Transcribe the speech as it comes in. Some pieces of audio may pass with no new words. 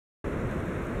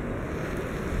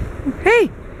Hey,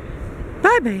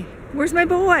 Bobby, where's my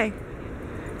boy?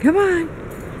 Come on.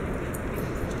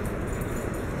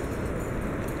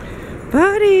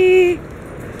 Buddy,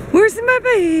 where's my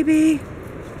baby?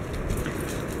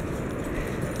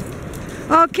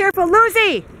 Oh, careful,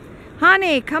 Lucy.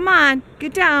 Honey, come on.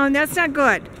 Get down. That's not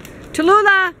good.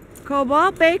 Tallulah,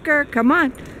 Cobalt, Baker, come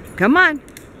on. Come on.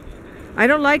 I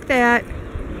don't like that.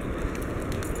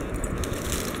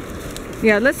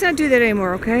 Yeah, let's not do that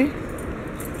anymore, okay?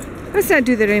 Let's not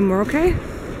do that anymore, okay?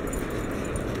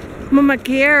 Mama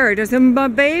cared. I'm my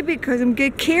baby because I'm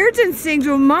get cared and things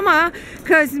with mama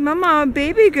because mama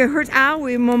baby get hurt.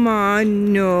 Owie, mama.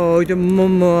 No, the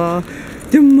mama.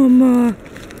 The mama.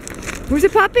 Where's the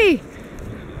puppy?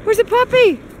 Where's the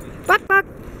puppy? Buck, buck.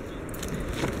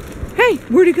 Hey,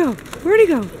 where'd he go? Where'd he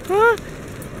go? Huh?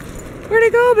 Where'd he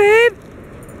go, babe?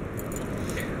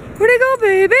 Where'd he go,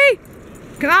 baby?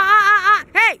 Come on.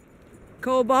 Hey,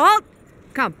 Cobalt.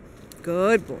 Come.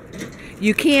 Good boy.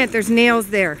 You can't. There's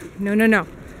nails there. No, no, no.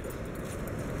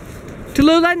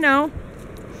 Tallulah, no.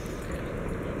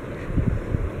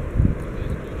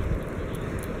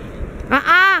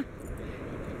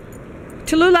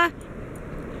 Tallulah.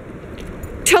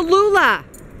 Tallulah.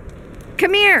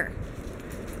 Come here.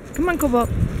 Come on, Cobalt.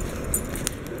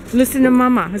 Listen to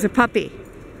mama. There's a puppy.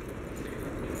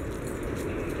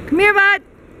 Come here, bud.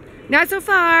 Not so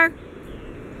far.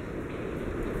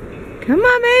 Come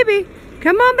on, baby.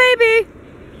 Come on, baby.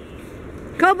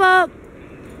 Cobalt.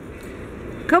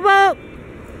 Cobalt.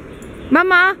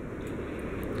 Mama.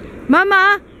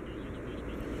 Mama.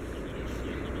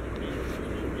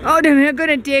 Oh, they're not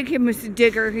gonna dig him, Mr.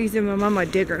 Digger. He's a mama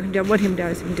digger. What him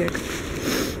does him dig.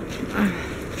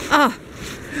 Oh.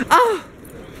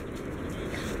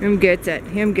 Him gets it.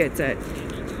 Him gets it.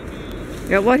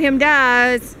 Yeah, what him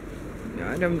does.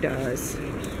 Not him does.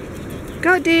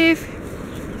 Go, Dave.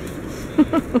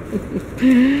 My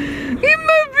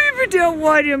baby don't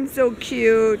want him so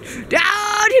cute.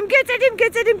 Down! Him gets it, him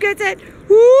gets it, him gets it.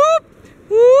 Whoop!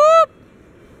 Whoop!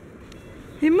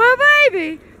 He my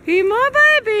baby. He my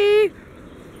baby.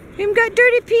 Him got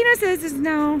dirty penises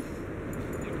now.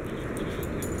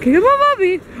 Come on,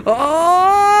 baby.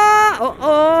 Oh.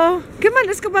 Come on,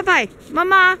 let's go bye-bye.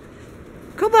 Mama.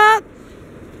 Come up.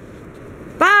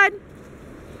 Bud.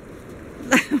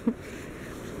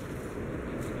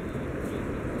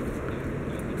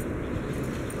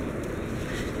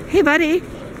 Hey, buddy.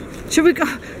 Should we go?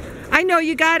 I know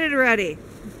you got it already.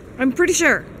 I'm pretty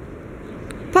sure.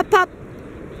 Pop, pop.